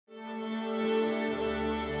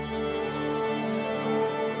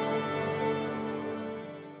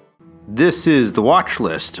This is the watch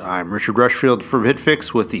list. I'm Richard Rushfield from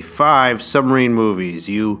HitFix with the 5 submarine movies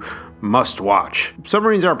you must watch.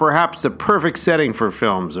 Submarines are perhaps the perfect setting for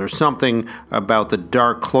films. There's something about the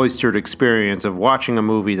dark, cloistered experience of watching a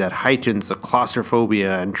movie that heightens the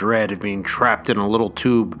claustrophobia and dread of being trapped in a little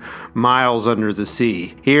tube miles under the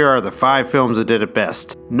sea. Here are the 5 films that did it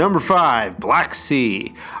best. Number 5, Black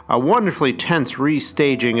Sea. A wonderfully tense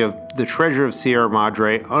restaging of The Treasure of Sierra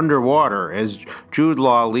Madre underwater as Jude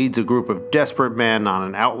Law leads a group of desperate men on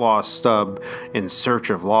an outlaw stub in search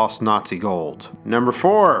of lost Nazi gold. Number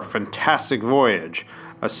 4, Fantastic Voyage.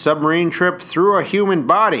 A submarine trip through a human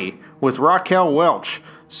body with Raquel Welch,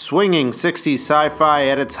 swinging 60s sci-fi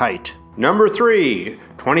at its height. Number 3,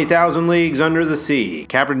 20,000 Leagues Under the Sea.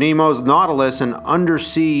 Captain Nemo's Nautilus, an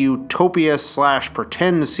undersea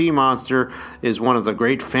utopia/pretend sea monster, is one of the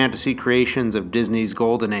great fantasy creations of Disney's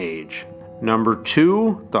golden age. Number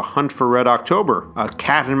 2, The Hunt for Red October. A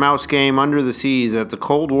cat and mouse game under the seas at the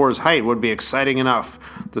Cold War's height would be exciting enough.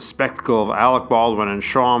 The spectacle of Alec Baldwin and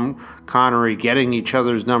Sean Connery getting each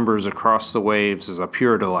other's numbers across the waves is a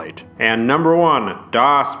pure delight. And number 1,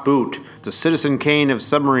 Das Boot, the Citizen Kane of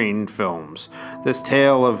submarine films. This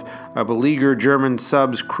tale of a beleaguered German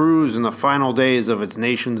sub's cruise in the final days of its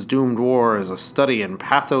nation's doomed war is a study in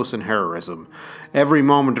pathos and heroism. Every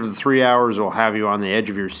moment of the 3 hours will have you on the edge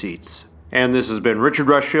of your seats. And this has been Richard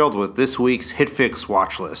Rushfield with this week's HitFix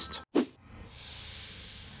Watch List.